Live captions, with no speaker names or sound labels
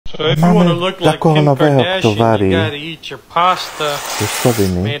So if you want to look like Kim Kardashian, you gotta eat your pasta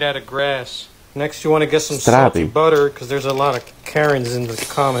made out of grass. Next, you want to get some salty butter because there's a lot of Karens in the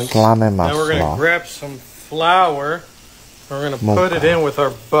comments. Then we're gonna grab some flour. We're gonna put it in with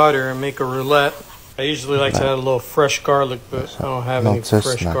our butter and make a roulette. I usually like to add a little fresh garlic, but I don't have any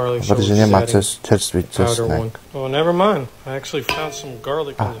fresh garlic, so we're just adding powder one. Oh, never mind. I actually found some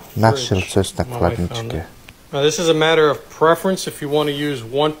garlic in the fridge. My wife found it. Now, this is a matter of preference. If you want to use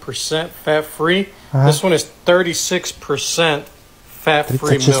 1% fat-free, this one is 36%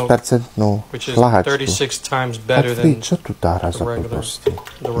 fat-free milk, which is 36 times better than the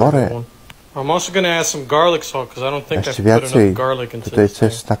regular one. I'm also going to add some garlic salt because I don't think I've put enough garlic into this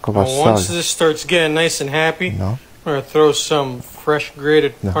thing. Now, once this starts getting nice and happy, I'm going to throw some fresh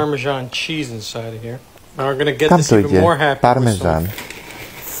grated Parmesan cheese inside of here. Now we're going to get this even more happy with some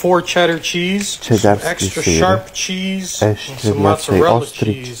 4 cheddar cheese, some extra sharp cheese, and some mozzarella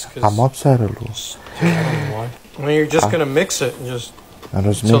cheese. I don't know why. I mean, you're just going to mix it and just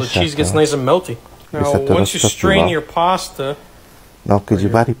until the cheese gets nice and melty. Now, once you strain your pasta,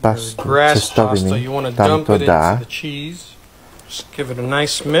 grass pasta, you want to dump it into the cheese. Just give it a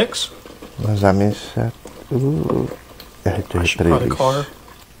nice mix. I should probably call her.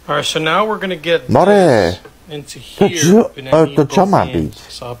 Alright, so now we're going to get this into here. So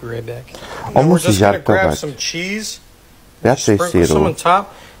I'll be right back. Now we're just going to grab some cheese, sprinkle some on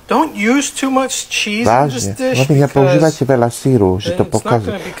top. Don't use too much cheese in this dish because it's not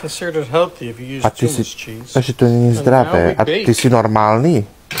going to be considered healthy if you use too much cheese.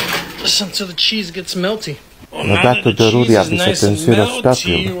 Listen until the cheese gets melty. Well, now that the cheese is nice and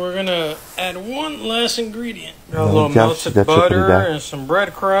melty, we're going to add one last ingredient. A little melted butter and some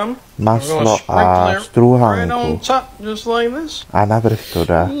breadcrumb. We're going to sprinkle it right on top, just like this.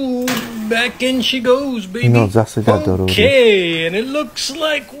 Ooh, back in she goes, baby. Okay, and it looks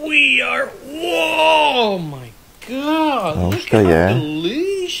like we are... Whoa, my God. Look how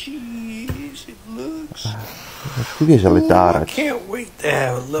delicious it looks. I can't wait to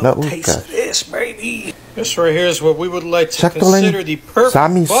have a little taste of this, baby. This right here is what we would like to consider the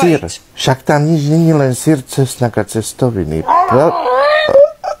perfect bite. Však tam nič není, len syr, cesnak a cestoviny.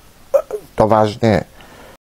 To vážne.